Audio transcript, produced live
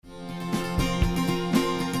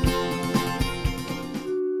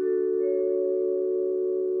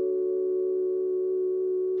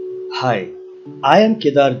Hi, I am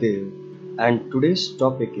Kedar Dev and today's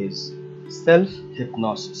topic is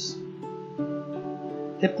self-hypnosis.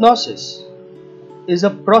 Hypnosis is a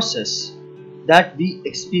process that we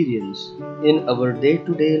experience in our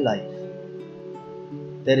day-to-day life.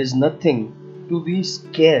 There is nothing to be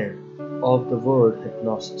scared of the word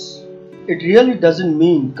hypnosis. It really doesn't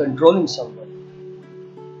mean controlling someone.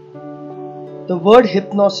 The word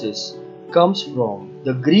hypnosis comes from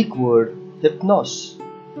the Greek word hypnos,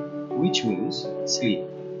 which means sleep.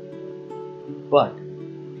 But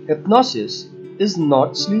hypnosis is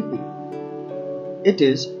not sleeping. It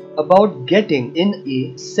is about getting in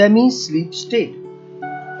a semi-sleep state.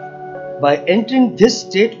 By entering this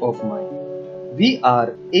state of mind, we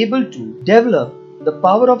are able to develop the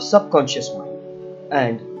power of subconscious mind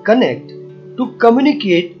and connect to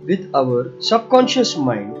communicate with our subconscious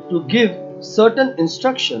mind to give certain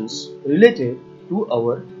instructions related to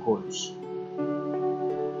our goals.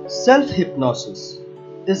 Self-hypnosis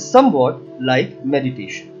is somewhat like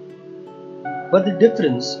meditation, but the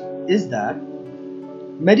difference is that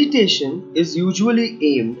meditation is usually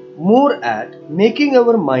aimed more at making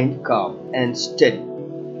our mind calm and steady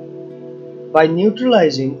by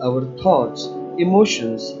neutralizing our thoughts,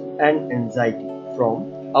 emotions, and anxiety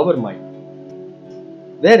from our mind.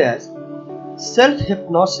 Whereas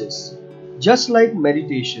self-hypnosis, just like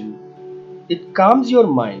meditation, it calms your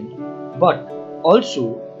mind but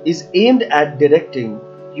also is aimed at directing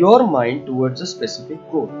your mind towards a specific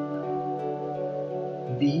goal.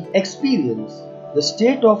 We experience the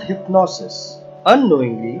state of hypnosis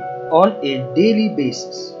unknowingly on a daily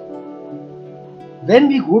basis. When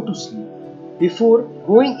we go to sleep, before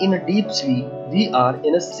going in a deep sleep, we are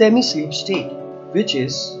in a semi-sleep state, which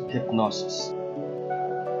is hypnosis.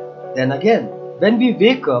 Then again, when we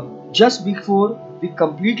wake up, just before we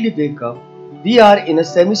completely wake up, we are in a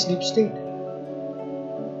semi-sleep state.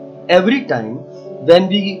 Every time when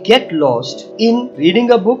we get lost in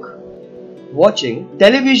reading a book, watching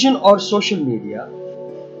television or social media,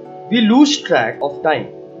 we lose track of time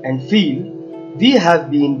and feel we have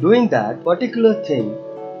been doing that particular thing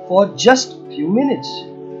for just few minutes.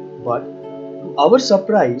 But to our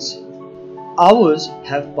surprise, hours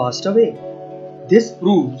have passed away. This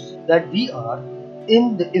proves that we are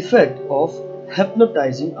in the effect of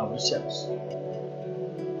hypnotizing ourselves.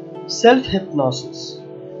 Self-hypnosis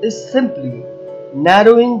is simply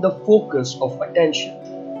narrowing the focus of attention,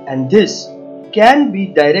 and this can be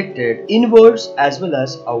directed inwards as well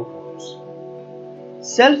as outwards.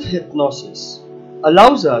 Self-hypnosis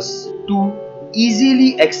allows us to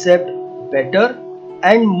easily accept better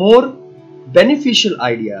and more beneficial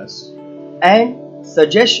ideas and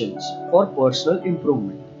suggestions for personal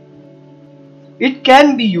improvement. It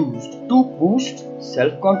can be used to boost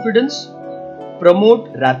self-confidence, promote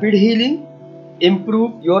rapid healing,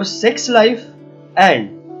 improve your sex life,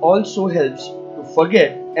 and also helps to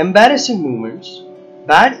forget embarrassing moments,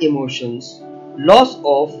 bad emotions, loss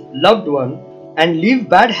of loved one, and leave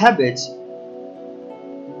bad habits.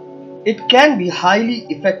 It can be highly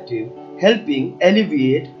effective helping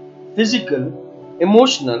alleviate physical,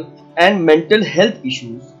 emotional, and mental health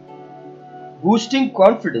issues, boosting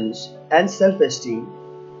confidence and self-esteem,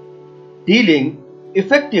 dealing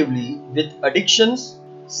effectively with addictions,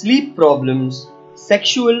 sleep problems,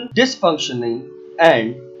 sexual dysfunctioning,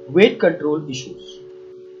 and weight control issues.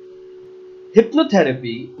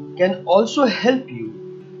 Hypnotherapy can also help you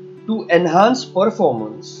to enhance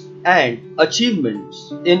performance and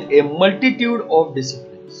achievements in a multitude of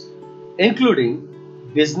disciplines, including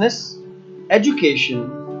business,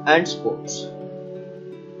 education, and sports.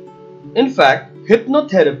 In fact,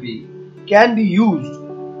 hypnotherapy can be used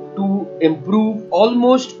to improve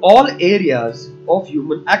almost all areas of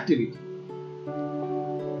human activity.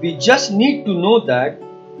 We just need to know that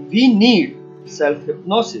we need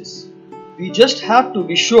self-hypnosis. We just have to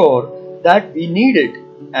be sure that we need it,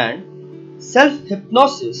 and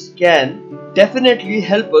self-hypnosis can definitely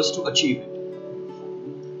help us to achieve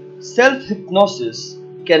it. Self-hypnosis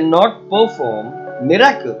cannot perform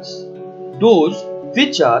miracles, those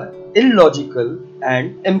which are illogical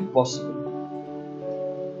and impossible.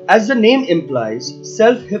 As the name implies,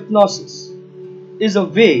 self-hypnosis is a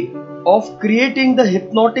way of creating the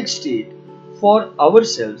hypnotic state for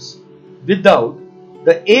ourselves without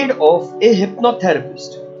the aid of a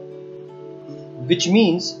hypnotherapist, which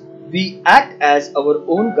means we act as our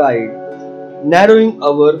own guide, narrowing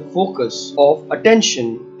our focus of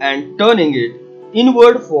attention and turning it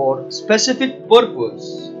inward for specific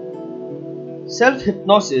purpose.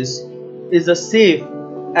 Self-hypnosis is a safe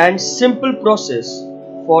and simple process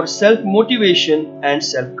for self-motivation and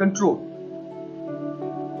self-control.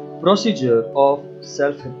 procedure of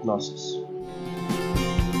self-hypnosis.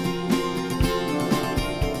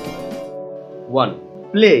 1.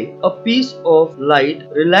 Play a piece of light,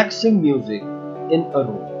 relaxing music in a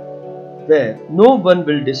room where no one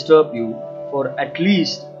will disturb you for at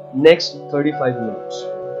least next 35 minutes.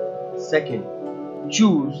 2nd,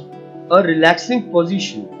 choose a relaxing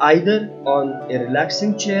position either on a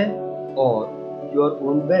relaxing chair or your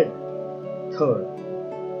own bed.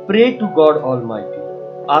 3rd, pray to God Almighty,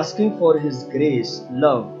 asking for His grace,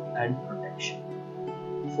 love and protection.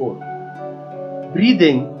 4th,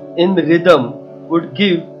 breathing in rhythm would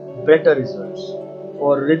give better results.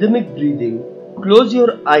 For rhythmic breathing, close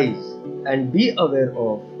your eyes and be aware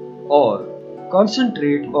of or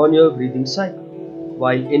concentrate on your breathing cycle.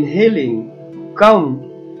 While inhaling, count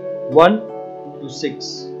 1 to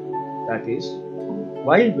 6. That is,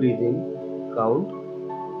 while breathing, count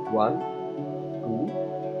 1,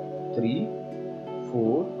 2, 3,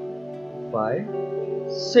 4,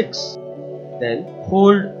 5, 6. Then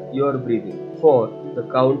hold your breathing for the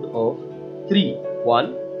count of 3.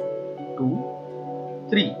 1, 2,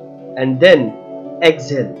 3. And then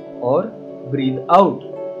exhale or breathe out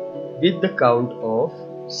with the count of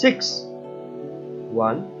 6.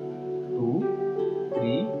 1, 2,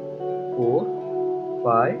 3, 4,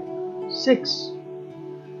 5, 6.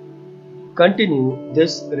 Continue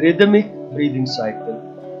this rhythmic breathing cycle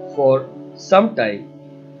for some time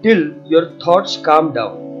till your thoughts calm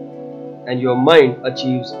down and your mind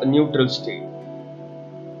achieves a neutral state.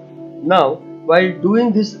 Now, while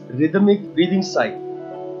doing this rhythmic breathing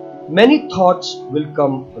cycle, many thoughts will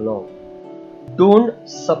come along. Don't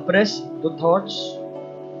suppress the thoughts.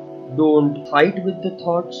 Don't fight with the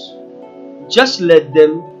thoughts. Just let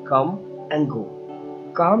them come and go.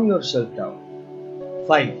 Calm yourself down.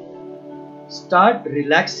 5. Start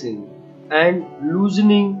relaxing and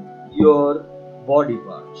loosening your body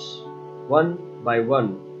parts one by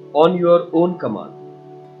one on your own command.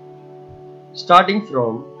 Starting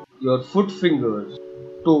from your foot fingers,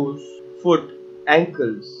 toes, foot,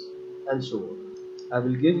 ankles and so on. I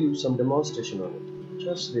will give you some demonstration on it.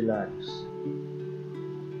 Just relax.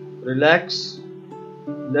 Relax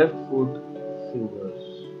left foot fingers.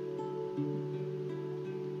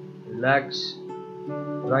 Relax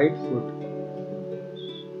right foot fingers.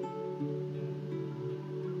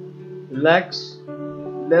 Relax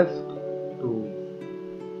left toe.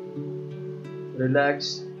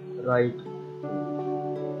 Relax right toe.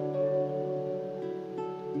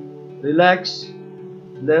 Relax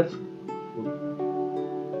left foot.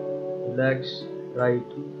 Relax right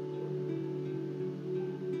foot.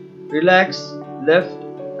 Relax left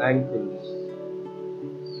ankles.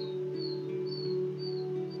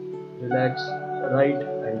 Relax right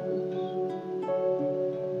ankles.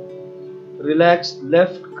 Relax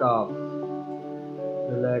left calf.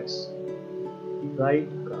 Relax right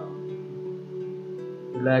calf.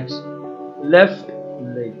 Relax left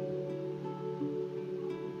leg.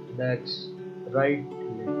 Relax right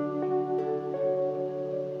leg.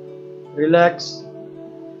 Relax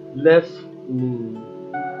left knee.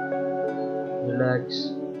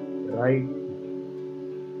 Relax right.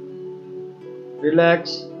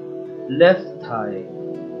 Relax left thigh.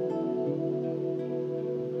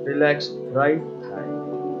 Relax right thigh.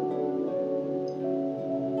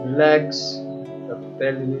 Relax the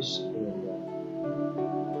pelvis area.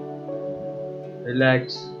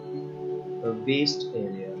 Relax the waist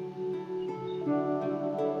area.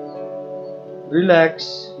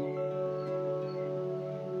 Relax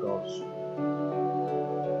torso.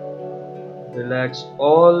 Relax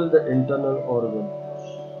all the internal organs.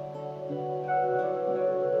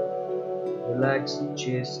 Relax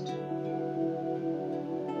chest.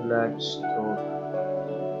 Relax throat.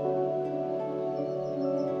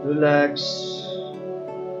 Relax.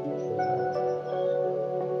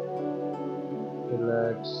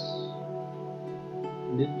 Relax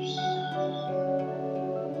lips.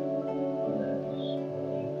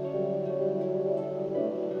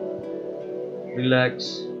 Relax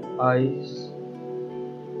eyes.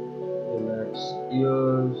 Relax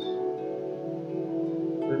ears.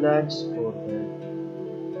 Relax forehead.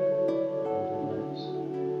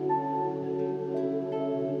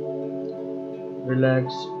 Relax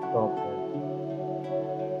top head.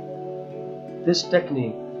 This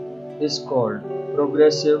technique is called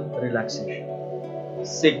progressive relaxation.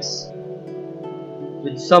 6.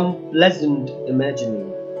 With some pleasant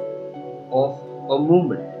imagining of a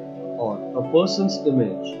moment or a person's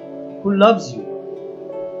image who loves you,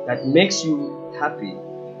 that makes you happy,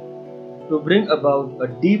 to bring about a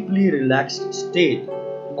deeply relaxed state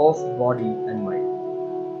of body and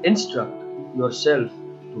mind. Instruct yourself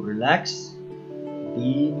to relax,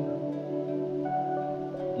 deep,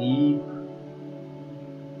 deep,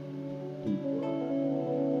 deeper.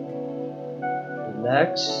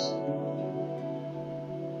 Relax,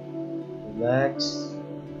 relax,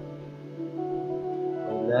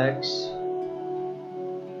 relax.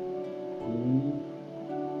 Deep,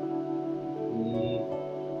 deep,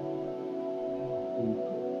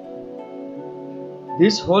 deeper.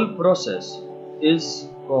 This whole process is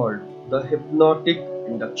called the hypnotic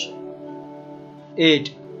induction.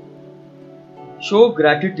 8. Show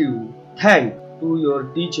gratitude. Thank to your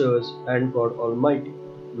teachers and God Almighty.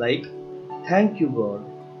 Like, thank you, God,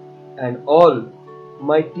 and all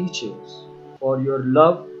my teachers for your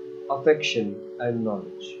love, affection, and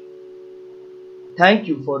knowledge. Thank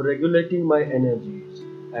you for regulating my energies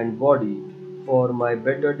and body for my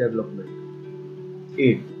better development.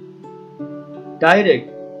 8. Direct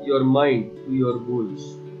your mind to your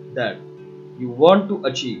goals that you want to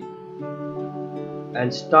achieve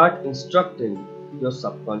and start instructing your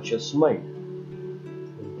subconscious mind.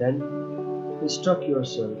 And then instruct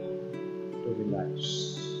yourself to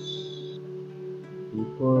relax.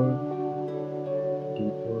 Deeper,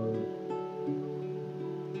 deeper.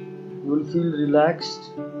 You will feel relaxed,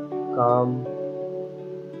 calm,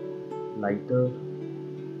 lighter,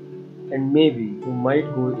 and maybe you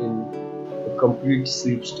might go in a complete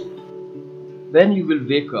sleep state. When you will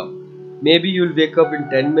wake up, maybe you will wake up in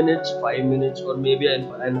 10 minutes, 5 minutes, or maybe in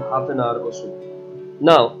half an hour or so.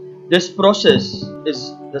 Now, this process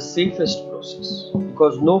is the safest process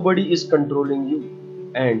because nobody is controlling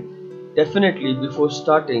you, and definitely before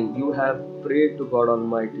starting you have prayed to God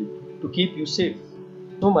Almighty to keep you safe.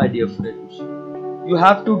 So my dear friends, you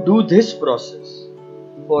have to do this process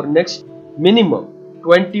for next minimum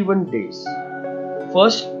 21 days.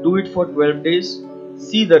 First do it for 12 days,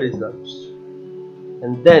 see the results,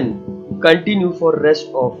 and then continue for rest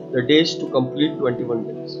of the days to complete 21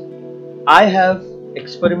 days. I have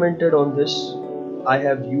experimented on this, I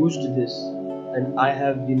have used this, and I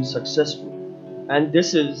have been successful. And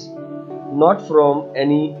this is not from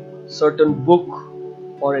any certain book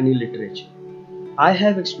or any literature. I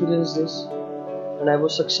have experienced this and I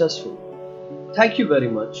was successful. Thank you very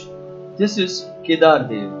much. This is Kedar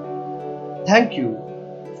Dev. Thank you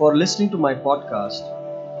for listening to my podcast.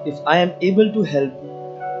 If I am able to help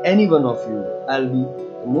any one of you, I'll be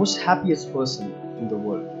the most happiest person in the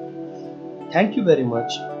world. Thank you very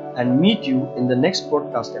much and meet you in the next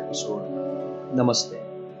podcast episode. Namaste.